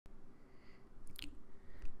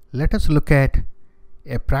Let us look at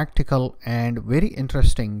a practical and very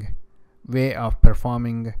interesting way of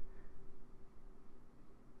performing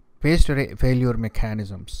phased array failure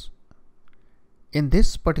mechanisms. In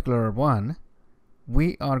this particular one,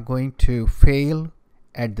 we are going to fail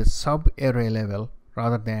at the sub-array level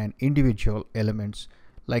rather than individual elements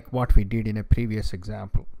like what we did in a previous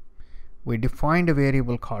example. We defined a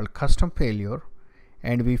variable called custom failure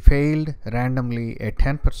and we failed randomly at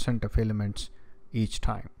 10% of elements each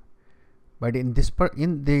time. But in this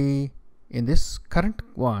current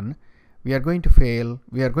one, we are going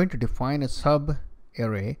to define a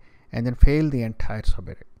sub-array and then fail the entire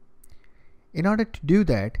sub-array. In order to do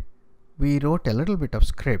that, we wrote a little bit of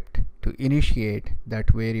script to initiate that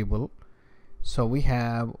variable. So we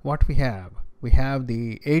have what we have. We have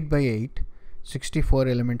the 8x8 64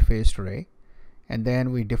 element phased array, and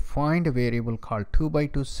then we defined a variable called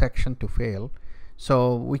 2x2 section to fail.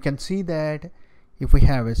 So we can see that if we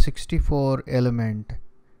have a 64 element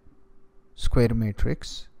square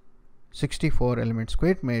matrix, 64 element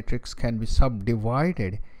square matrix can be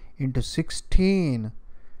subdivided into 16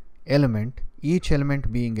 element, each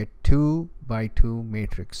element being a 2x2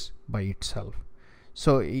 matrix by itself.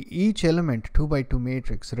 So each element 2x2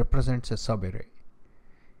 matrix represents a subarray.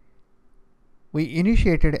 We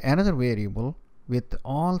initiated another variable with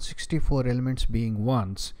all 64 elements being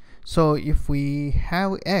ones. So if we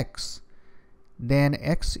have x, then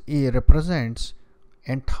x represents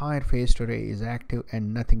entire phased array is active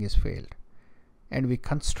and nothing is failed. And we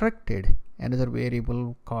constructed another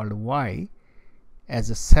variable called y as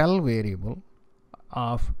a cell variable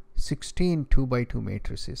of 16 2x2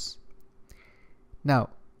 matrices. Now,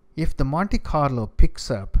 if the Monte Carlo picks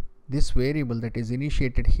up this variable that is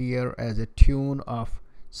initiated here as a tune of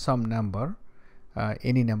some number,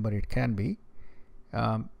 any number it can be,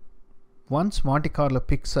 once Monte Carlo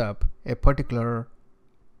picks up a particular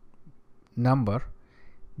number,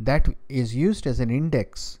 that is used as an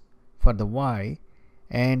index for the y,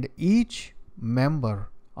 and each member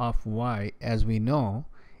of y, as we know,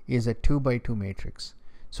 is a 2x2 matrix.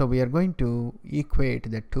 So we are going to equate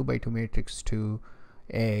that 2x2 matrix to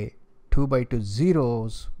a 2x2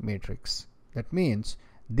 zeros matrix. That means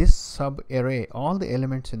this sub-array, all the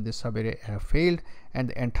elements in this sub-array have failed and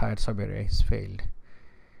the entire sub-array has failed.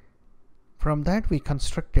 From that we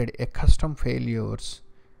constructed a custom failures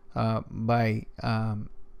by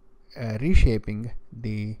reshaping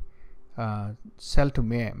the cell to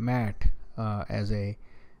mat as a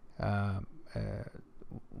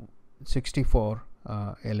 64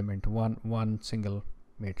 element, one single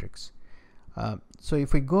matrix. So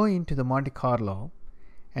if we go into the Monte Carlo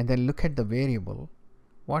and then look at the variable,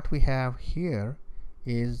 what we have here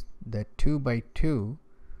is the 2x2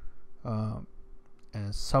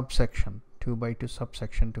 subsection, 2x2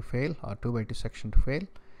 subsection to fail, or 2x2 section to fail,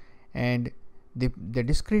 and the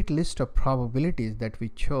discrete list of probabilities that we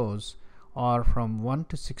chose are from 1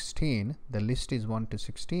 to 16. The list is 1 to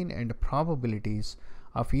 16 and the probabilities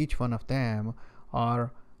of each one of them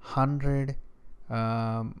are 100%.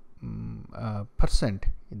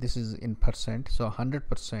 This is in percent, so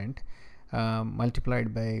 100%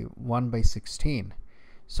 multiplied by 1 by 16.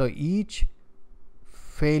 So each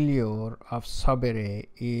failure of subarray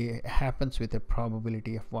happens with a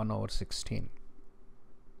probability of 1 over 16.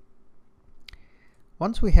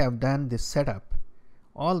 Once we have done this setup,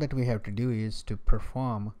 all that we have to do is to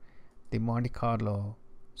perform the Monte Carlo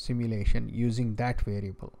simulation using that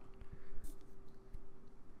variable.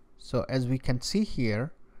 So as we can see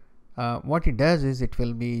here, what it does is it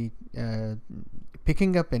will be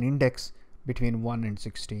picking up an index between 1 and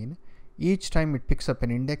 16. Each time it picks up an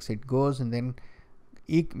index, it goes and then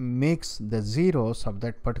it makes the zeros of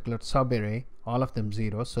that particular subarray, all of them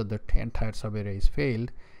zeros, so the entire subarray is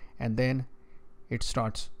failed, and then it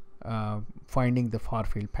starts finding the far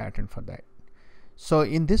field pattern for that. So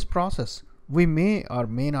in this process, we may or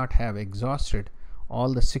may not have exhausted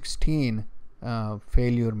all the 16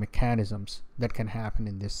 failure mechanisms that can happen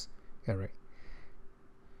in this array.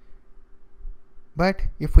 But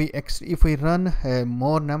if we run a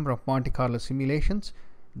more number of Monte Carlo simulations,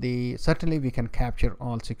 certainly we can capture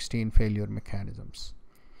all 16 failure mechanisms.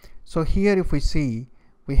 So here if we see,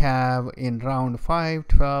 we have in round 5,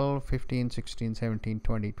 12, 15, 16, 17,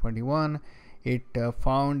 20, 21, it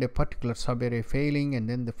found a particular subarray failing, and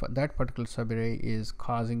then that particular subarray is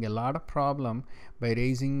causing a lot of problem by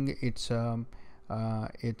raising its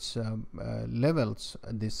levels,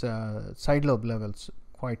 this side lobe levels,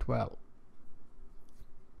 quite well.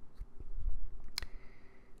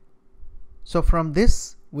 So from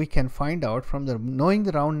this we can find out, knowing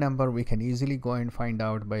the round number, we can easily go and find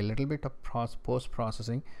out by a little bit of post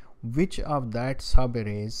processing which of that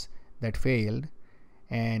subarrays that failed,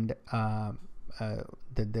 and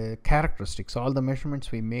the characteristics, all the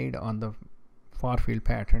measurements we made on the far field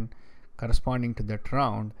pattern corresponding to that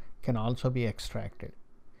round can also be extracted.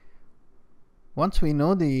 Once we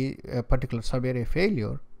know the particular subarray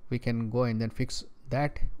failure, we can go and then fix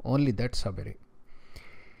that, only that subarray.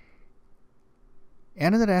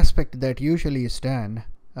 Another aspect that usually is done,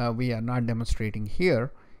 we are not demonstrating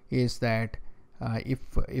here, is that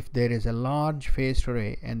if there is a large phased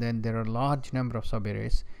array and then there are a large number of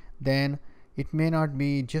subarrays, then it may not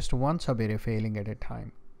be just one subarray failing at a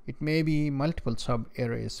time. It may be multiple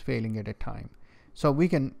subarrays failing at a time. So we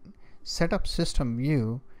can set up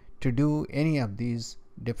SystemVue to do any of these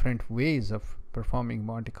different ways of performing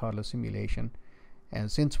Monte Carlo simulation,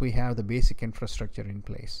 and since we have the basic infrastructure in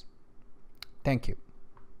place. Thank you.